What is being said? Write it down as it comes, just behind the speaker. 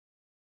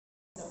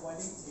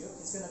boiling tube.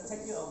 It's going to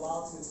take you a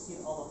while to heat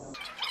all of them.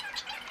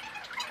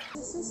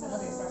 This is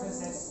Another instruction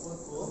says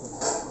spoonful.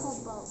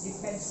 cobalt. You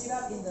can heat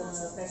up in the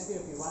test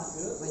tube if you want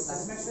to.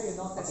 Just make sure you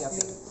know test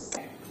tube.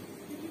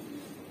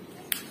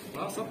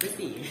 Wow, so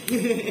pretty.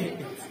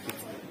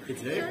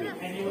 It's very pretty.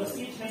 And you will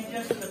see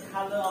changes to the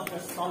color of the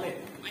solid.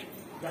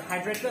 The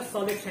hydrated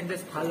solid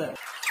changes color.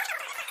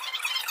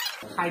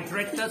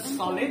 Hydrated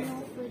solid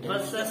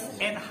versus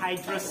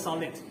anhydrous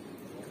solid.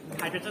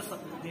 Hydrated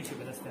solid. Need to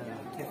be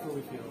careful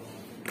with your.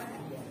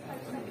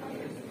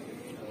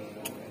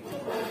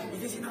 Is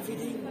this enough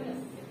feeding?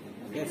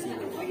 Yes, it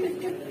Oh, you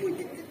can't put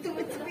it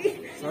towards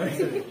me. Sorry.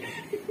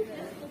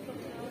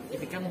 It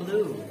become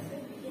blue.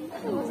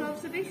 That was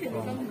observation.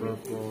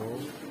 Purple.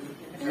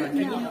 Can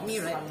you help me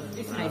write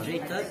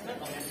hydrated?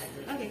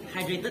 Okay.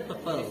 Hydrated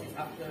purple.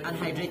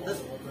 Unhydrated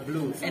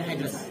blue.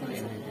 Anhydrous.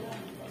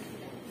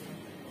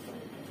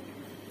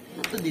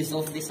 To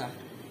dissolve this,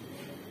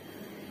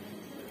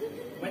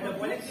 When the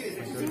boiling tube is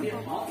extremely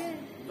hot,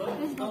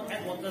 don't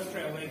add water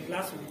straight away.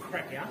 Glass will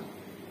crack, yeah? I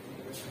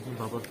think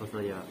bubbles also,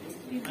 yeah.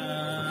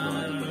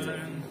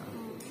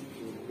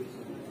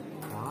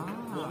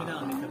 Warm it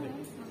down a little bit.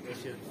 It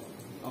should.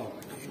 Oh,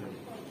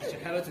 It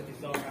should help it to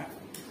dissolve, right?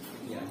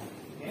 yeah.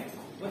 Okay.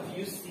 What do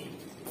you see?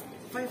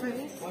 Fine.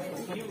 When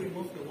you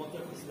remove the water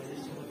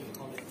crystallization, what do you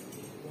call it?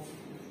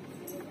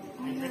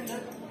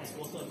 Hydrated as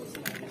water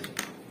crystallization.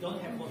 Don't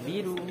have water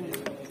Biru.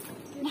 crystallization.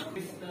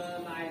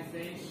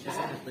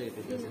 If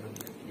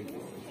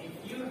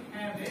you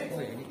have it,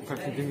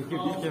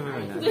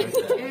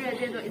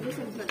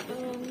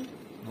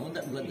 No,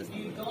 that blood does if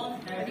you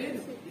don't have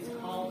it, it's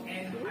called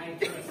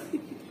anhydrous.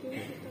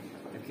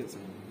 I killed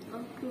someone.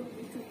 Oh, cool.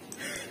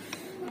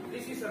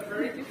 This is a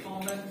very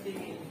common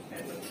thing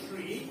as a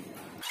tree.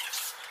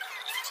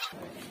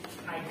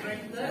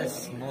 Hydrated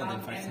That's more than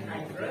 5 anhydrous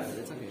centimeters.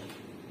 That's okay.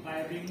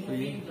 by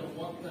removing the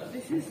water.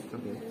 This is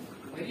Okay.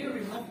 When you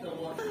remove the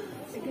water,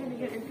 again, and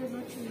there's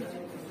no change.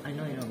 I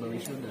know, but we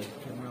show the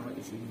camera what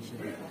is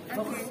initially.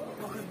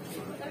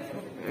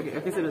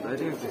 Okay, so I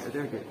think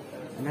okay.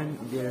 And then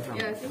the other side.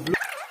 Yes.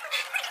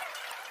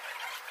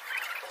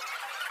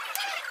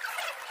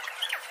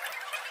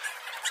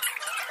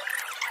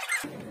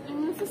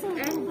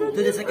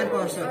 To the second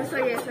portion. Oh, so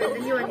yes, the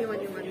new one.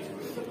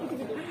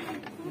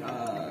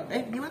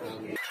 New one?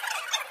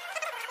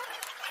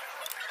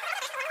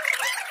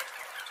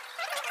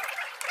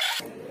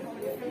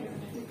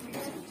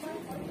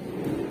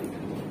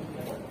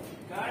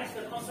 guys,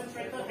 the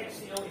concentrated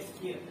HCl is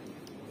here.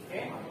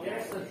 Okay,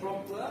 there's the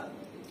droplet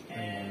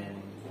and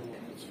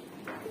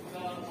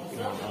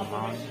observe the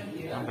operation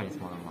here. Very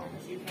small amount.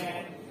 You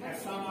can have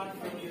someone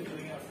from you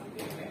doing it or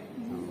something. Okay?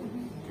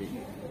 2, 3.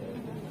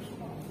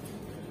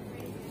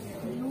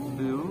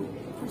 Blue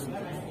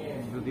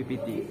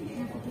PPT.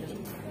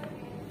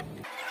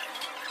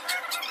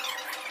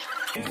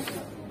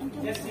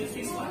 Just use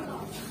this one.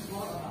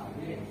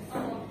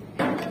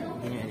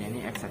 Ini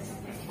excess.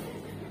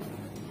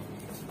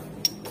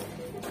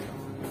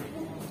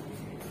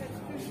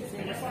 I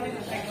just wanted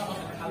to check out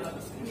the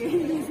colors.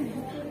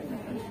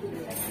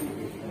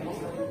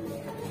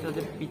 So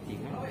the PT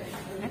kan?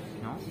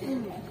 No?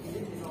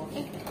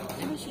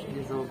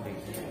 Dissolving.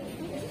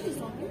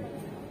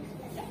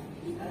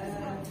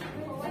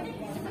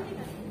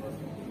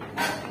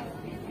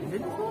 Is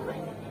it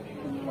dissolving?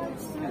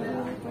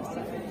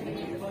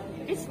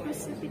 It's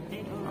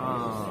precipitate.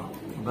 Oh,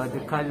 but the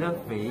color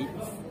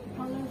fades.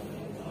 Color.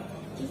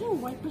 Is it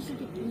white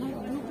precipitate? Like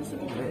blue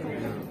precipitate?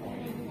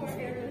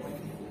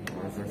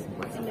 That's just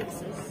what.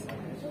 Ellipsis.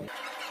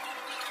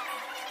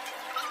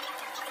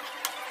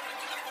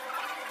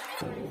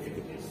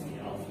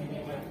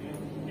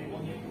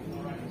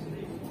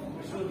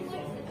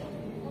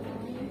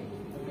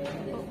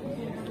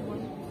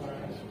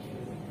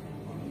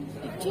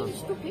 It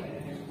changed to pink.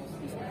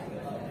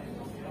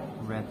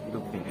 Red to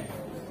pink.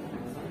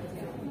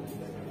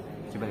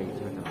 Coba tengok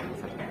satu.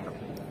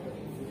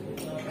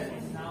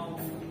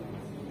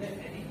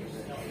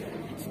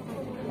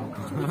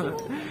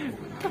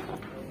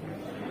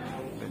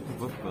 Red to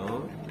purple.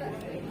 I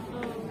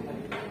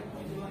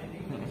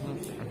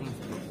think it's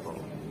purple.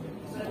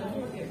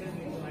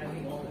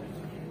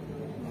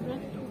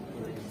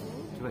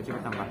 Coba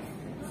tambah.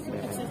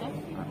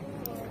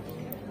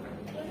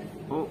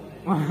 Oh,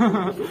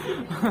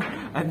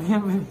 Ani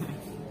apa ni?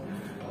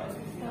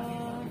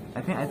 I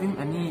think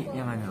Ani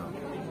yang mana?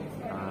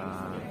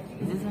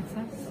 Is it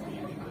success?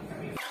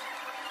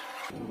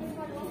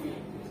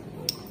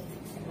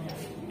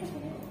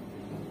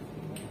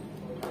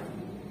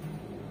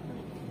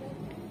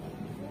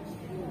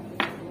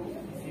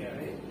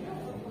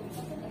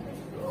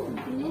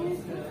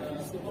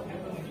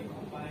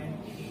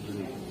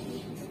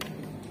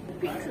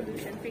 Pink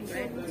solution, pink,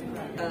 right?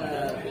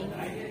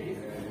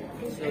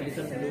 So this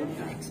one blue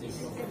excess.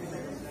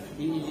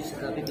 You use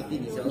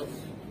PPT dissolve.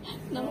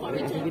 Nampak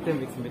macam Kita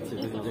mix je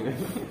juga.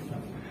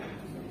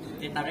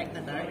 Tarik.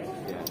 Ya,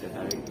 dia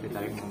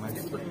tarik moment.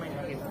 Just put mine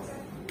again.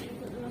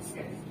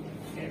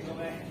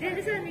 Yeah,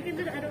 this one you can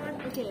do the other one.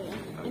 Okay.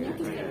 And you can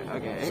do it.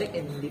 Okay. Check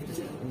and leave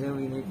to And then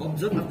we need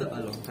observe after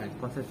a long time.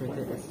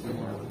 concentrated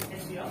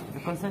SEO. The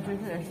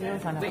concentrated SEO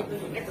sana. Wait,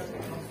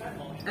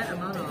 add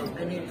amount of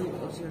Na2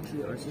 or CO3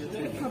 or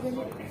CO3.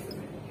 Problem.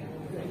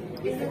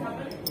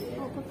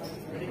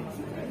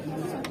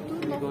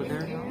 We go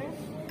there now.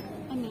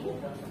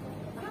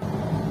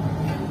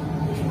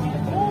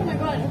 Oh my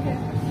god, okay.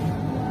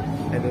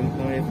 I don't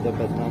know if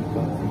dapat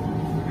nampak.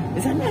 Di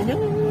sana,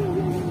 jangan.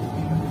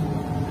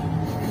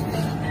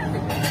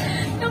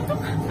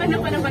 Paano?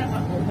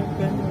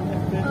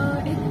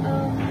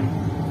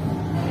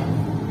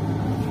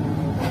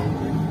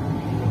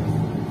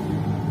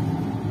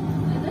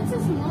 That's a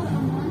small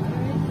amount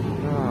already.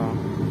 No.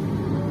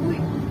 Wait,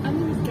 I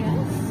mean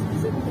gas?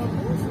 Is it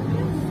bubbles?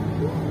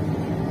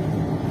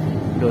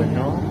 Don't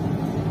know.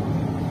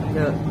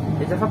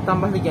 Dia cakap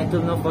tambah lagi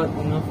until no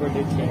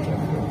further change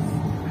of course.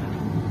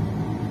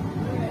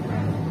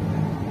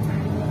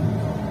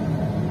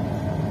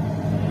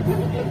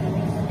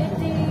 If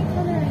they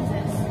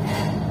colorizes.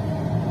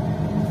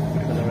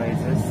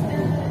 Colorizes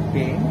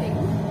pink.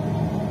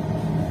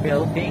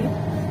 Pale pink.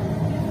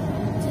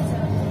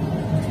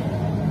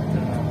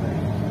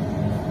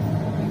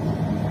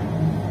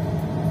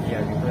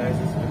 Yeah, the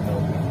colorizes with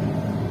pale pink.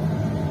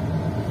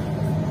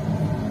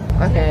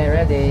 Okay,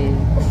 ready.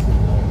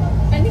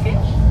 Ini kan?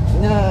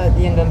 No,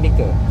 yang dalam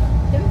beaker.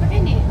 Tapi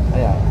pakai ni? Oh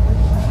ya.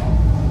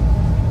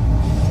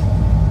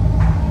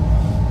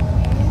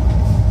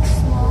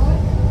 Small.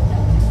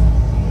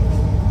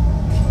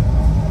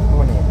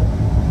 Apa ni?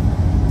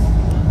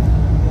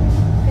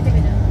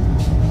 Kejap.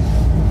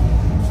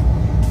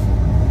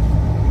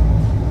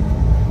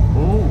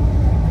 Oh,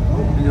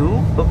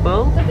 blue,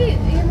 purple. Tapi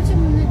ia macam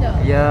meledak.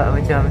 Ya,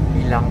 macam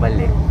hilang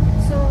balik.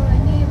 So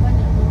ini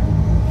banyak.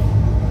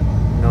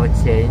 No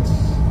change.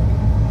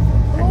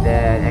 And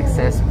then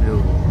excess blue.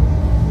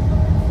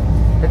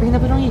 Tapi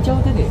kenapa orang hijau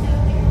tadi?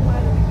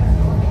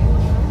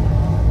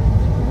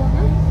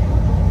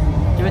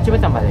 Cuba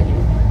tambah lagi.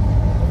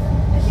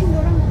 I think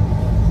orang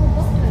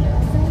hobok ada.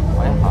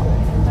 Oh ya, ha.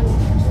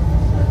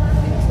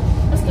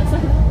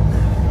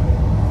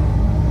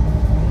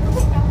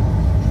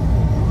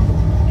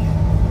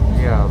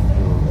 Ya,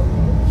 blue.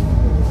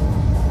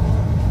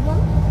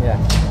 Ya.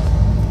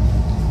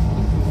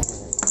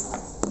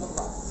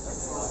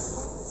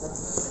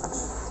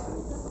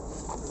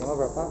 Yang mau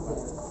berapa?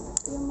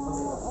 Yang mau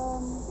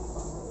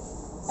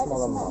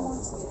Small amount.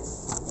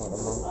 Small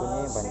amount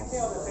punya banyak.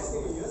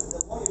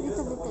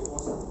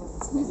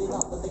 little.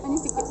 Ini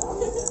sikit.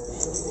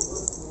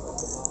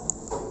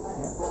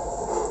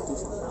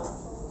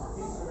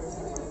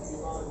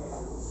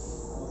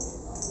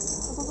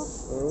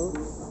 Oh.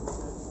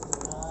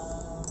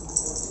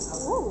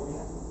 Oh.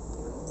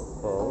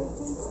 Oh.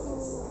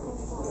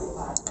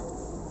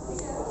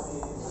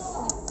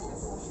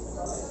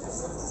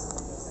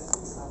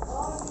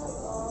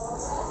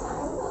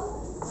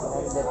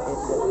 That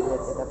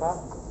apa?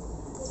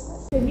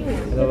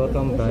 Hello,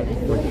 welcome back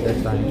for the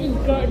time.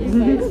 It's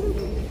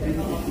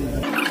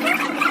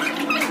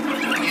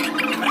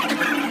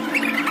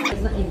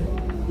not in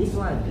this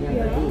one. Yang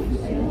tadi we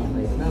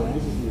identified. Now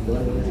this is the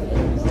one with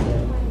ABC.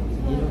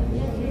 You know,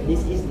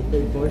 this is the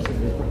third portion.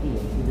 The copy.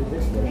 See the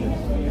third portion.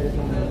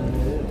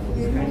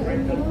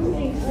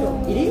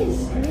 It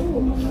is.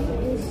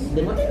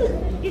 The material.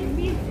 It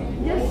means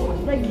just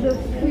like the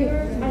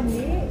pure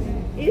ane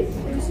is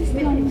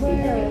number.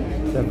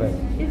 Seven.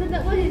 Isn't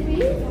that what it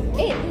means?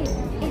 Eight.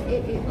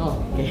 Oh,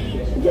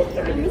 okay. Just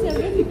kami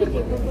sabi kita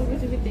papa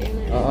kasi kita yang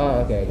lain.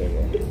 Oh, okay.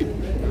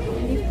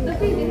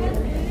 Tapi dia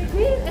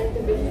wait, I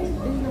think this is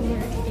number.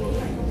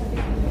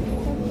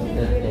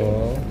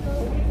 Oh.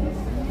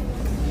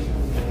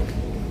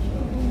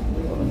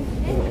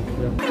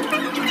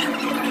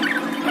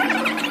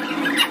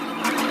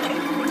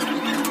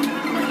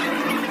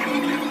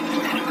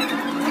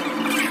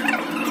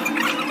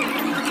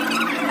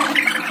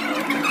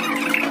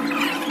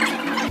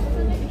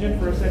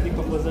 First set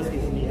decomposes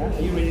easily. Are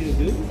you ready to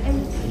do?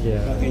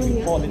 Yeah. Okay,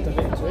 you pour a little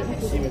bit into it and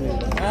see whether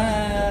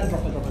and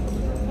drop it.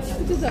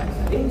 Itu tak?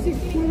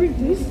 Music for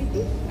this.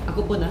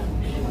 Aku pun ah.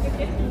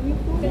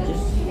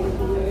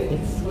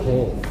 It's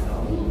cold.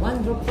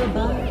 One drop per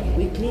bar.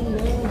 We clean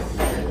nose.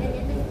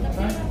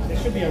 There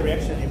should be a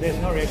reaction. If there's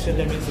no reaction,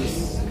 that means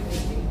it's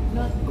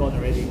not gone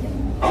already.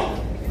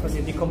 Because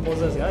it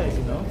decomposes, yeah, as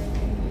you know.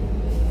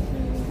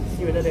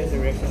 See whether there's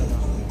a reaction or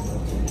not.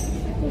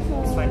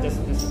 It's fine, just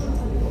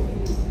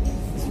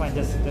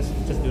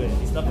do it.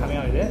 It's not coming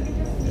out, is it?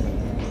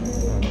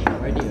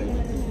 Ready.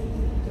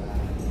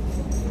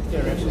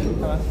 Yeah, reaction.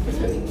 Come on.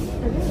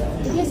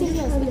 Yes.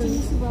 Macam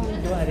ni sebab.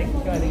 Go on.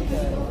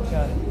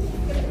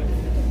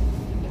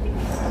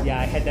 Yeah,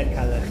 I had that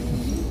color.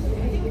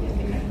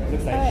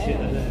 Looks like shit,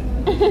 doesn't it?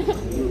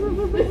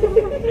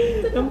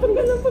 Nampak.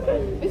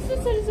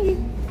 Sorry.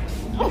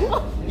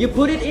 You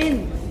put it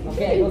in.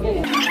 Okay, go get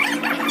it.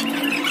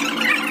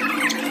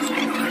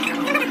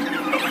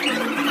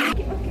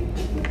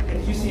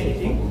 Did you see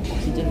anything?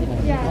 Oxygen.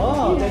 Yeah.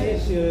 Oh, that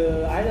is,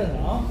 I don't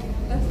know.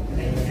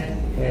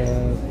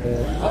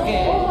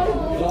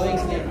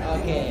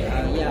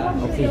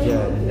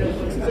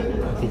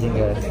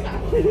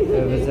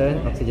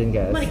 Represent oxygen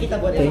gas. Mari kita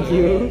buat Thank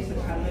you.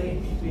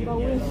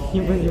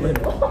 Simpan.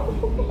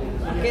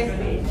 Okay.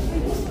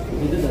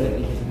 Itu dah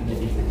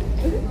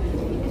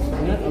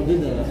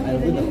I'll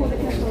do the photo.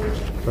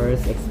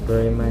 First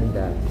experiment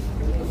dah.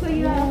 So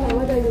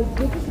what are you?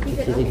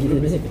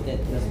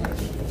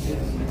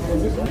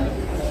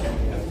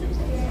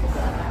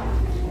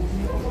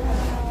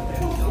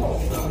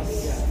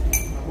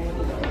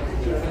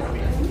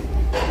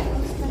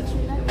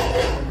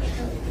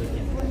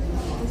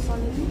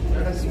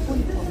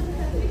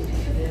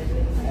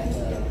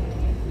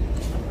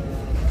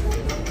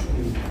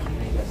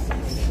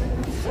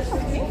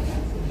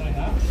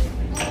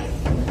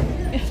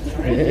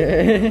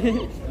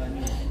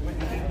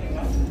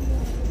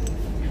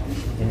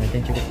 Yang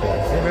penting cukup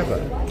keras. Ini berapa?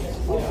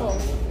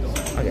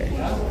 Okay.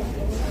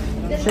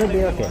 Should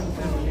be okay.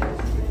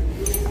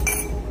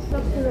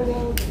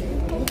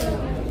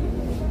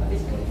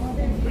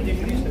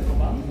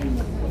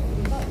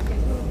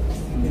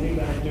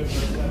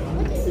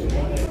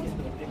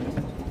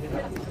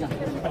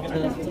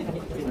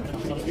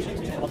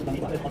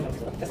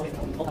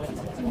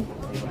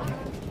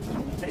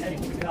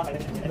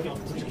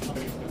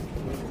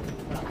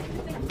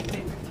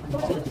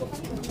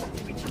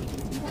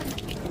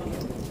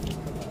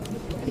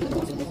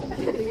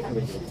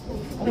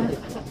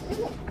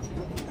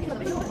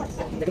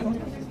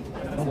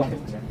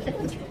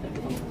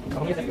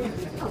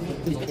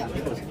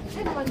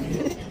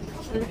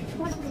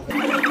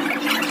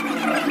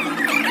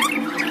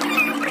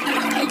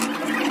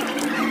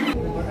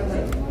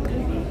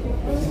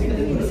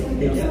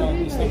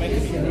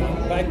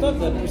 But I thought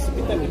the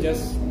precipitate would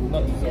just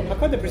not dissolve. How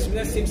come the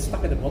precipitate seems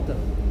stuck at the bottom?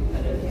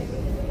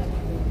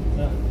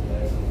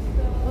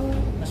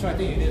 That's why I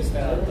think it is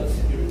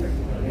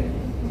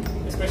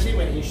especially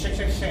when you shake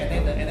and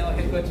then the NL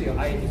head go to your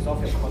eye,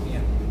 dissolve your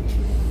cornea.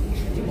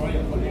 Tomorrow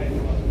your cornea.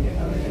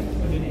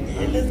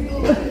 Let's go.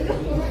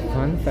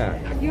 Fun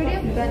fact. You already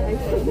have bad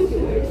eyesight.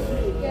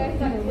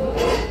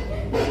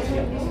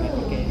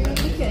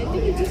 Okay, I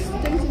think it just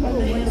turns into the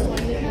one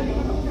one.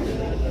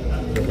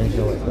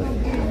 Potential white spot.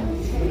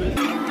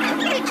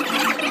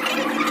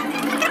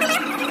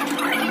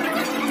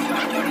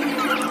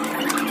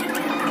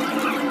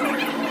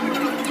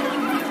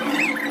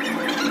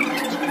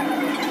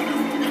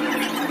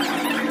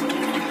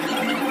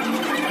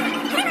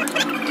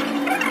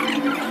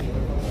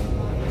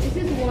 This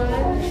is 1,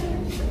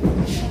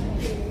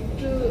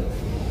 2.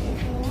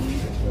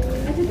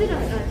 I just did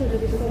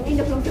in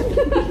the front.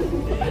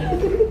 I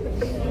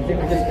think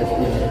we just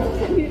estimate.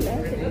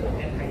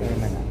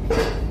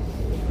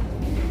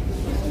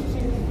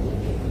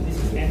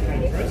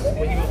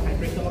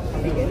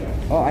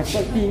 Oh, I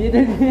thought he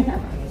needed it.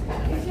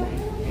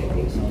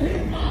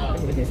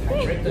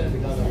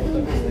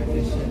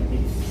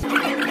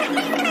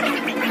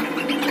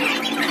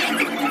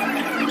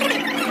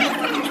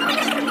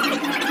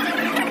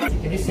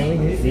 Can we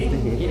use this to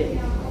hit?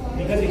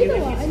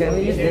 Can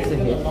we use this to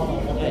hit?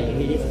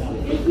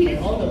 And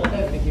all the water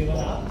has been given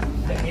up,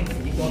 that means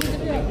it goes into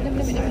the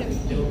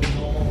there will be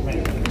no more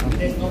rest. If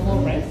there's no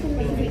more rest, there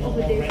will be no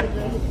more rest.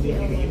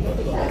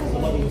 So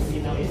what you see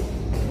now is,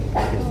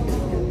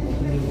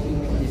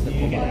 do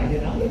you get an idea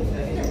now?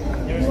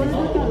 There is a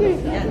lot of water.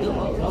 Yeah, do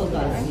all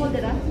that. Hold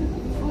it up.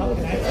 How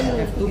can I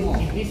have 2 more?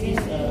 If this is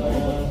a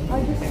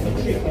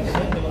trick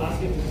question, they will ask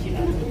you to heat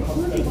up to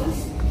constant.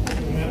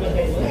 Remember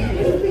that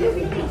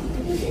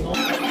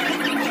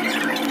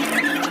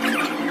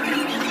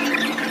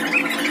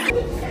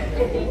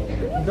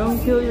Don't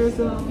kill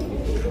yourself.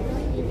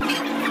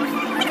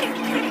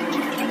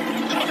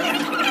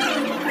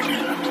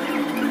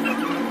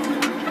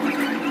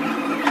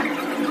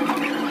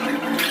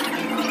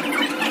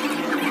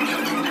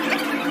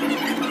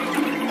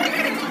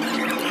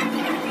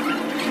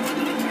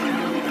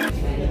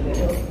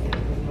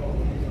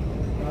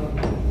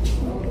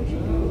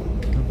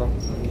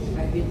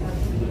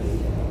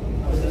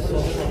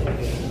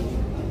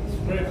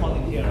 very hot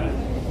in here, right?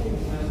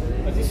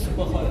 Because it's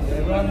super hot.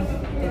 Everyone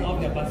turn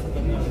off their bus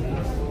burner already.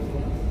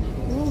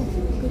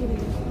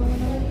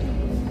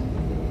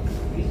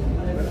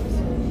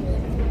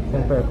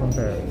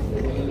 Compare.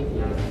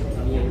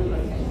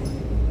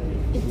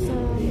 It's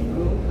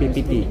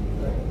PPT.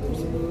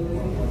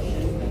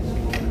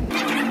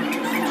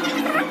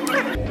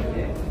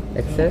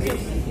 Excess.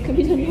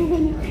 kami dah lupa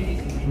ni.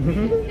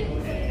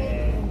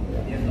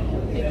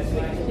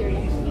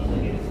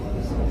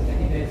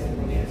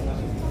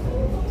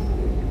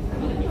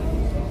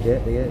 Yeah.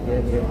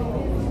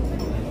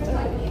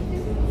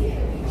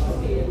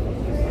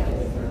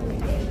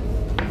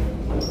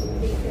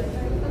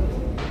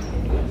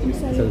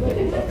 So good.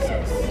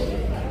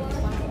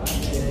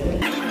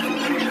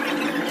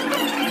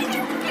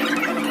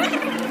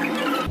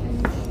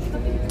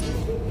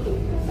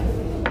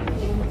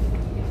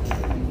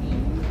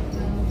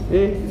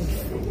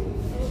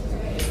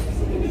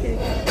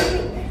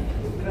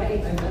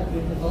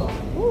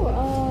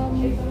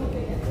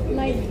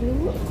 Light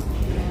blue.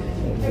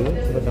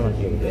 Coba teman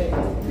dulu.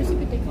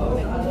 Precipitate.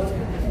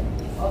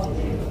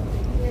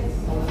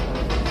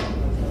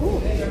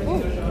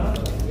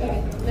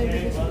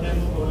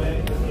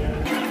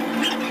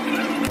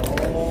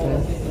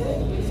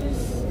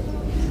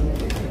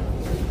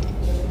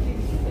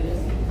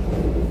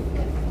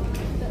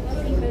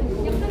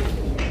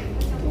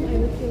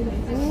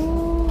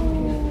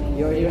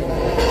 You already write down.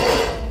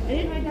 I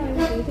didn't write down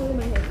anything, it's all in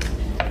my head.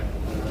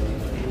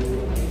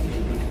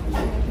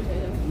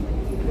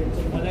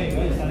 Oh, there you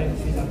go. You started to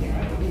see something,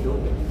 right?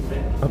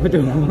 Apa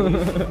tu?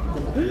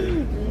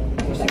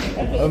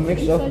 A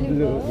mix of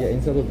blue. Yeah,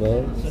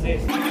 insoluble. So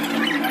there's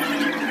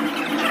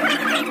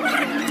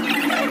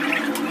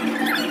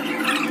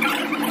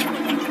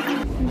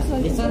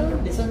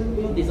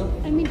This one.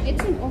 I mean, it's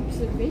an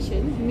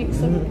observation.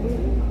 Mix of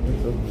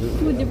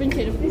two different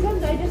shades of This one,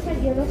 I just had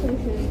yellow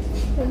solution.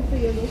 Some for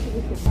yellow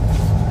solution.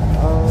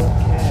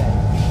 okay.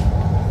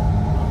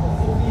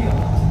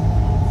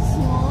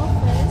 small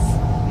first.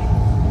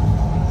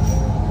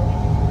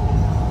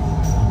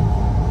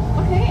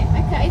 Okay,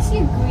 I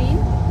see a green.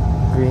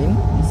 Green?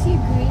 I see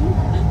a green.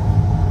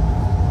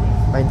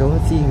 I don't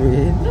see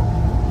green. Look,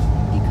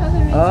 the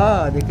color is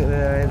The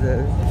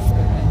colorizer.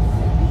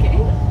 okay.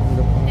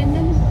 And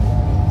then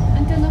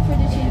until now for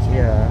the change.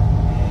 Yeah.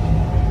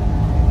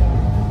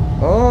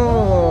 Oh.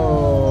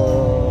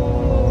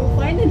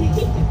 Finally.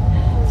 Yeah.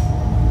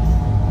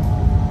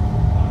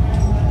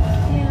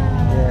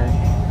 Yeah.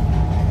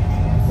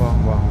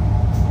 Wow.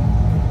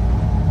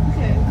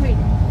 Okay, green.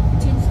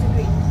 Change to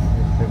green.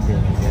 Okay.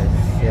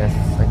 Yes,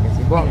 I can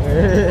see. Wow.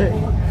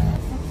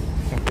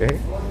 Okay.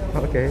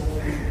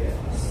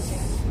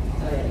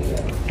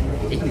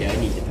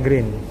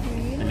 Green.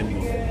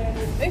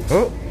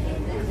 Oh.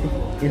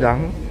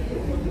 Hilang.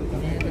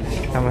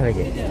 Tambah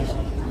lagi.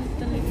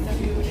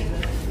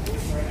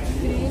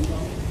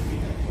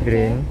 Green.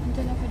 Green.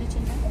 Until now for the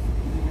change.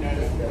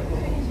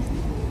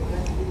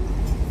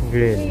 Green.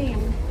 Green.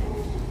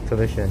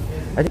 Solution.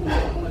 I think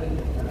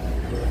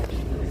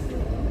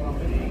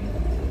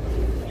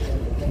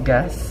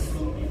gas.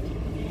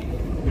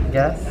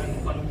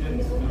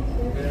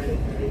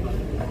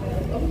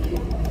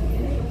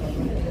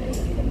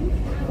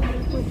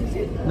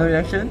 No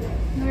reaction?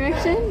 No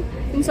reaction?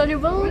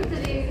 Insoluble?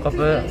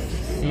 Copper,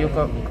 CO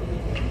carbon.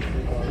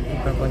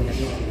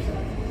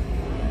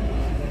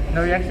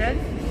 No reaction?